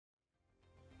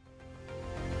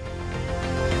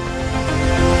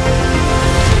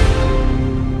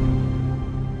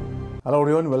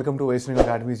welcome to Western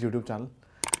Academy's YouTube channel.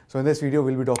 So in this video,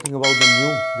 we'll be talking about the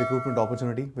new recruitment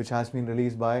opportunity which has been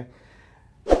released by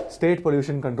State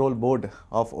Pollution Control Board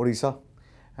of Odisha,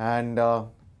 and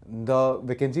the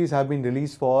vacancies have been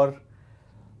released for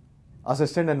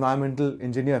Assistant Environmental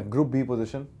Engineer Group B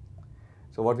position.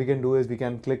 So what we can do is we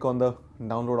can click on the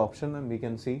download option and we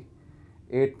can see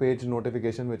 8-page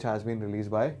notification which has been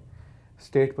released by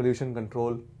State Pollution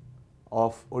Control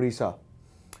of Odisha.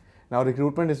 Now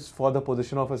recruitment is for the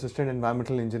position of Assistant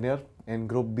Environmental Engineer in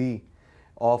Group B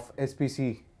of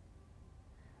SPC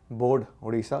Board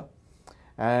Odisha,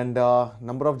 and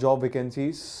number of job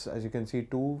vacancies, as you can see,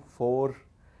 2, 4,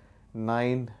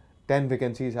 9, 10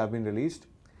 vacancies have been released,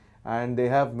 and they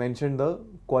have mentioned the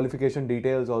qualification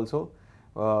details also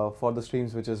for the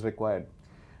streams which is required.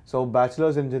 So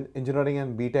bachelor's in engineering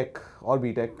and BTech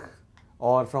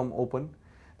or from open.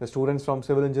 The students from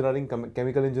civil engineering,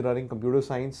 chemical engineering, computer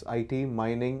science, IT,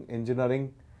 mining,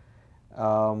 engineering,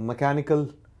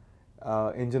 mechanical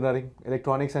engineering,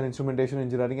 electronics and instrumentation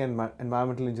engineering, and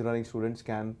environmental engineering students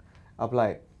can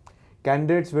apply.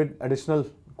 Candidates with additional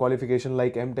qualification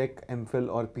like MTech, MPhil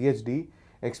or PhD,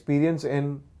 experience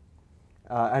in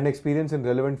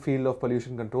relevant field of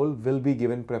pollution control will be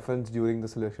given preference during the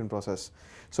selection process.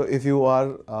 So if you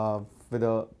are with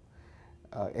a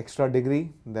extra degree,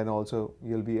 then also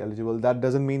you'll be eligible. That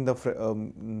doesn't mean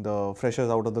the freshers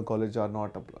out of the college are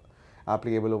not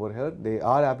applicable over here. They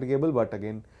are applicable, but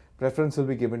again preference will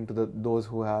be given to those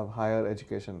who have higher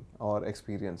education or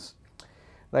experience,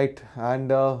 right?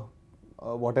 And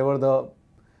whatever the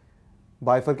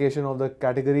bifurcation of the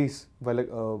categories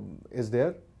is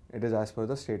there, it is as per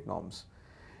the state norms.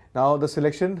 Now the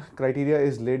selection criteria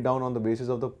is laid down on the basis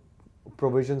of the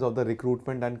provisions of the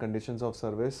recruitment and conditions of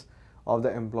service of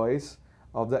the employees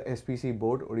of the SPC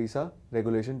Board Odisha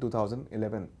Regulation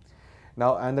 2011.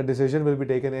 Now, and the decision will be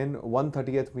taken in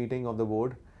 130th meeting of the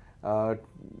board.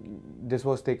 This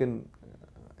was taken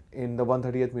in the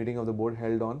 130th meeting of the board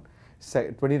held on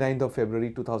 29th of February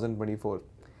 2024.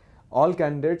 All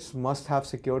candidates must have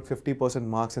secured 50%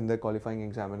 marks in their qualifying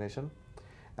examination,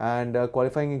 and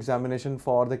qualifying examination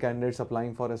for the candidates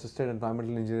applying for Assistant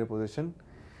Environmental Engineer position,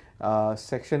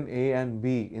 section A and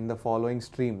B in the following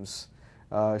streams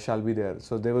shall be there.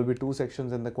 So there will be 2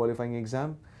 sections in the qualifying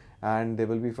exam, and they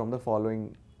will be from the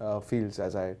following fields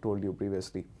as I told you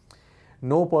previously.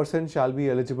 No person shall be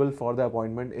eligible for the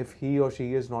appointment if he or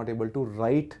she is not able to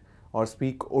write or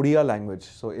speak Odia language.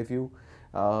 So if you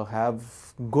have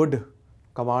good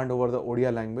command over the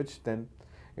Odia language, then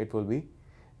it will be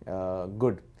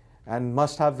good. And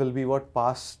must have will be what?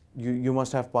 Pass. You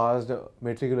must have passed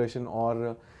matriculation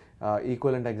or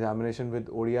equivalent examination with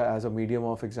Odia as a medium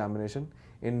of examination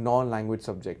in non-language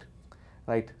subject,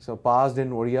 right? So passed in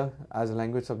Odia as a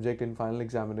language subject in final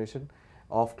examination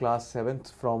of class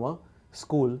 7th from a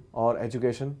school or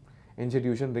education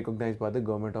institution recognized by the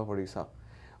government of Odisha,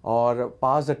 or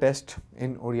passed the test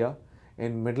in Odia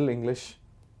in Middle English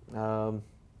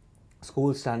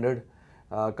school standard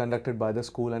conducted by the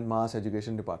School and Mass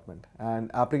Education Department.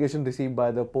 And application received by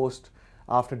the post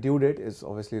after due date is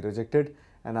obviously rejected,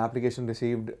 and application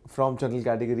received from general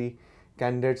category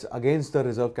candidates against the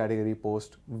reserve category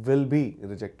post will be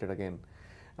rejected again.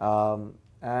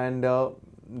 The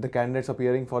candidates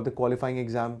appearing for the qualifying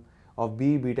exam of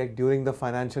BTech during the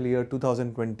financial year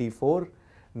 2024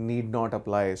 need not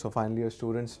apply. So final year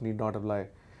students need not apply.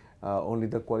 Only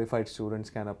the qualified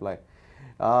students can apply.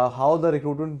 How the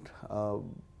recruitment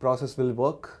process will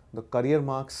work: the career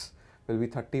marks will be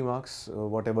 30 marks,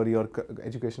 whatever your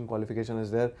education qualification is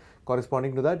there.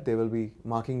 Corresponding to that, they will be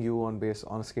marking you on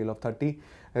a scale of 30.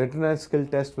 Written and skill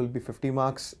test will be 50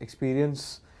 marks.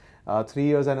 Experience 3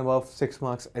 years and above, 6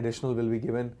 marks additional will be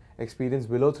given. Experience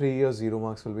below 3 years, 0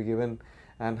 marks will be given.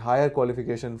 And higher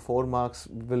qualification, 4 marks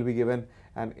will be given,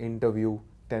 and interview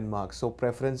 10 marks. So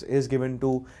preference is given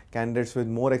to candidates with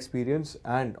more experience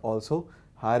and also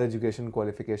higher education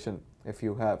qualification if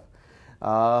you have.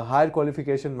 Higher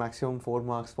qualification, maximum 4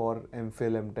 marks for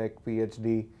MPhil, MTech,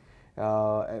 PhD,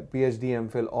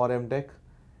 MPhil or MTech.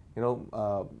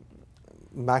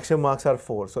 Maximum marks are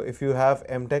 4. So if you have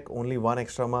MTech, only 1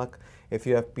 extra mark. If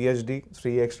you have PhD,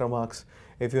 3 extra marks.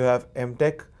 If you have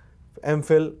MTech,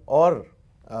 MPhil or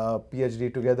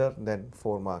PhD together, then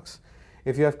 4 marks.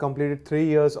 If you have completed 3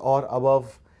 years or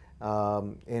above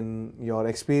in your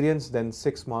experience, then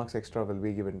 6 marks extra will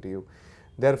be given to you.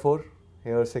 Therefore,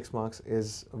 here 6 marks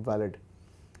is valid,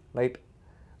 right?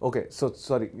 Okay, so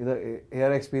sorry,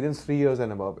 here experience 3 years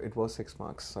and above, it was 6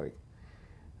 marks, sorry,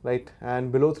 right?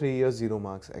 And below 3 years, 0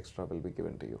 marks extra will be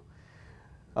given to you.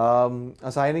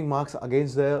 Assigning marks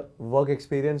against the work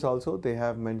experience also, they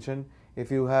have mentioned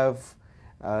if you have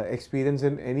Experience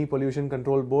in any pollution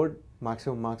control board,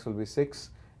 maximum marks will be 6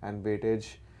 and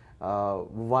weightage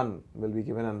 1 will be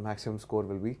given and maximum score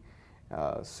will be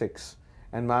 6.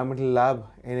 Environmental lab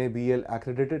NABL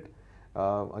accredited,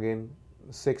 again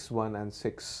 6, 1 and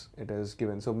 6 it is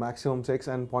given. So maximum 6,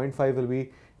 and 0.5 will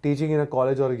be teaching in a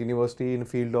college or a university in the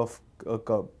field of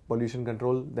pollution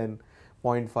control, then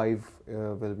 0.5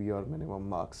 will be your minimum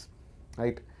marks.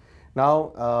 Right.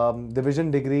 Now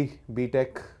division degree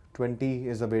BTech 20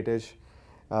 is the weightage.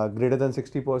 Greater than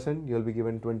 60% you will be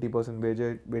given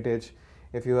 20% weightage.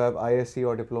 If you have ISc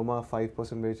or diploma, 5%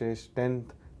 weightage, 10th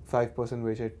 5%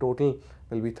 weightage, total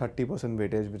will be 30%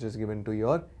 weightage, which is given to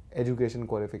your education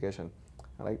qualification.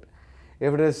 Right.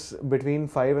 If it is between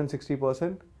 5 and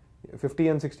 60%, 50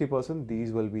 and 60%,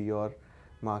 these will be your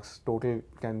marks. Total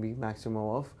can be maximum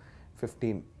of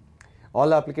 15.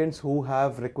 All applicants who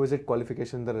have requisite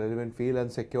qualification in the relevant field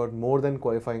and secured more than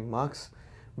qualifying marks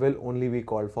will only be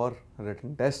called for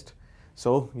written test.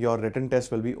 So your written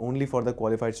test will be only for the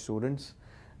qualified students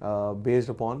based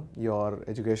upon your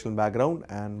educational background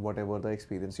and whatever the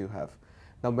experience you have.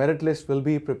 Now merit list will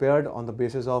be prepared on the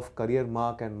basis of career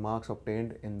mark and marks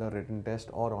obtained in the written test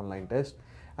or online test,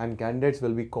 and candidates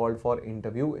will be called for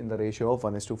interview in the ratio of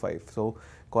 1:5. So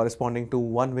corresponding to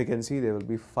 1 vacancy, there will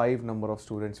be 5 number of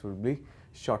students will be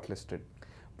shortlisted.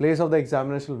 Place of the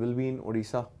examination will be in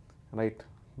Odisha, right,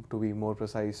 to be more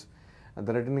precise. And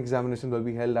the written examination will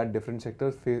be held at different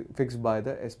sectors fixed by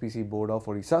the SPC board of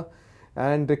Odisha,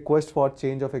 and request for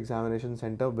change of examination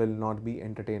center will not be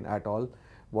entertained at all.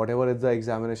 Whatever is the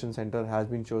examination center has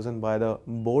been chosen by the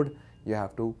board, you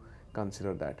have to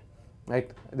consider that. Right.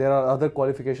 There are other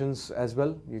qualifications as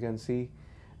well. You can see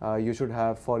you should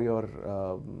have for your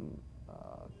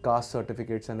caste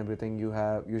certificates and everything. You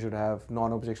should have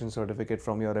non-objection certificate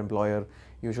from your employer.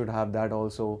 You should have that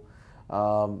also.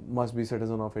 Must be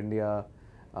citizen of India.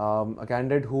 A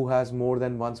candidate who has more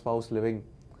than one spouse living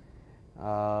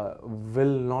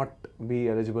will not be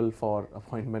eligible for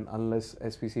appointment unless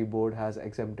SPC board has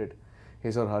exempted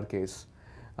his or her case.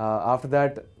 After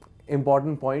that,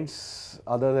 important points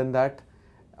other than that,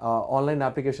 online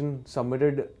application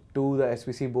submitted to the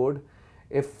SPC board,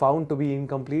 if found to be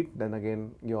incomplete, then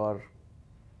again your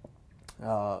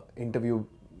interview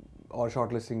or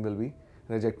shortlisting will be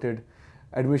rejected.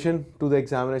 Admission to the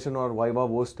examination or Viva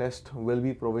Voce test will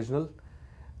be provisional.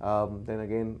 Then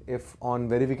again, if on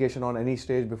verification on any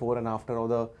stage before and after of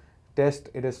the test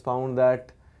it is found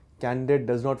that candidate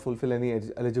does not fulfill any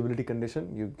eligibility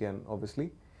condition, you can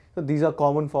obviously. So these are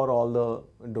common for all the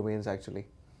domains actually.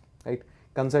 Right.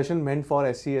 Concession meant for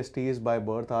SC/STs by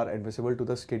birth are admissible to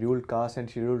the scheduled caste and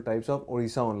scheduled tribes of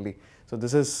Odisha only. So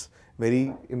this is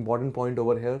very important point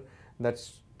over here, that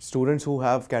students who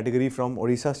have category from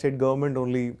Odisha state government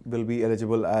only will be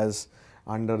eligible as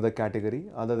under the category.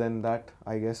 Other than that,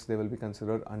 I guess they will be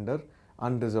considered under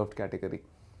unreserved category.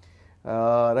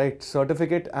 Right,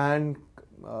 certificate and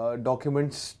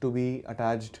documents to be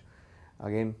attached.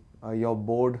 Again, your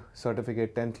board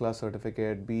certificate, 10th class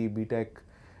certificate, BTech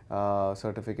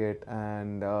certificate,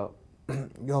 and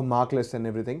your mark list and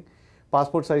everything.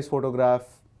 Passport size photograph,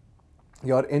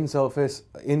 your in-service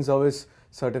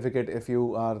certificate if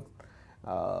you are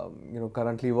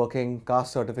currently working,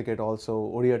 caste certificate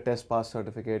also, ODIA test pass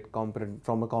certificate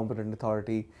from a competent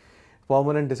authority,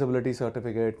 permanent disability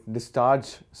certificate,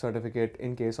 discharge certificate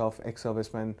in case of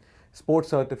ex-serviceman, sports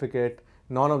certificate,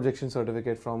 non-objection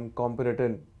certificate from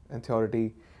competent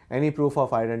authority, any proof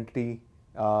of identity,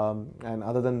 and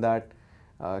other than that,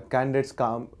 candidates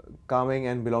coming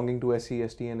and belonging to SC,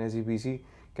 ST and SEBC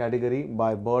category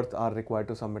by birth are required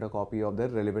to submit a copy of their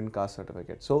relevant caste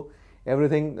certificate. So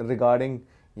everything regarding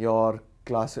your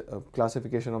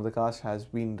classification of the caste has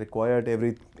been required.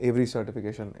 Every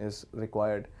certification is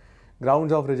required.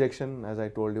 Grounds of rejection, as I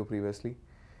told you previously.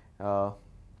 Now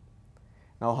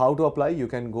how to apply? You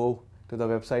can go to the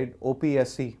website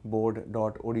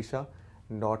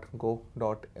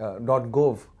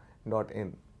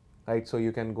opscboard.odisha.gov.in. Right, so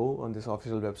you can go on this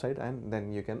official website and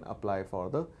then you can apply for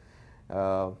the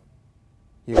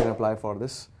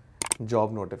this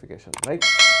job notification. Right.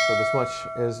 So this much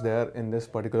is there in this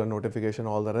particular notification,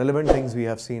 all the relevant things we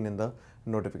have seen in the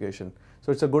notification.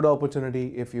 So it's a good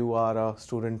opportunity if you are a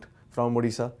student from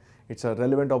Odisha. It's a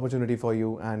relevant opportunity for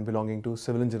you, and belonging to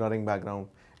civil engineering background,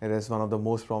 it is one of the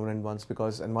most prominent ones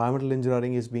because environmental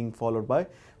engineering is being followed by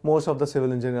most of the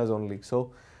civil engineers only.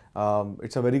 So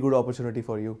it's a very good opportunity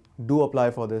for you. Do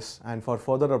apply for this, and for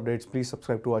further updates please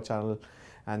subscribe to our channel,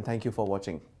 and thank you for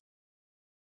watching.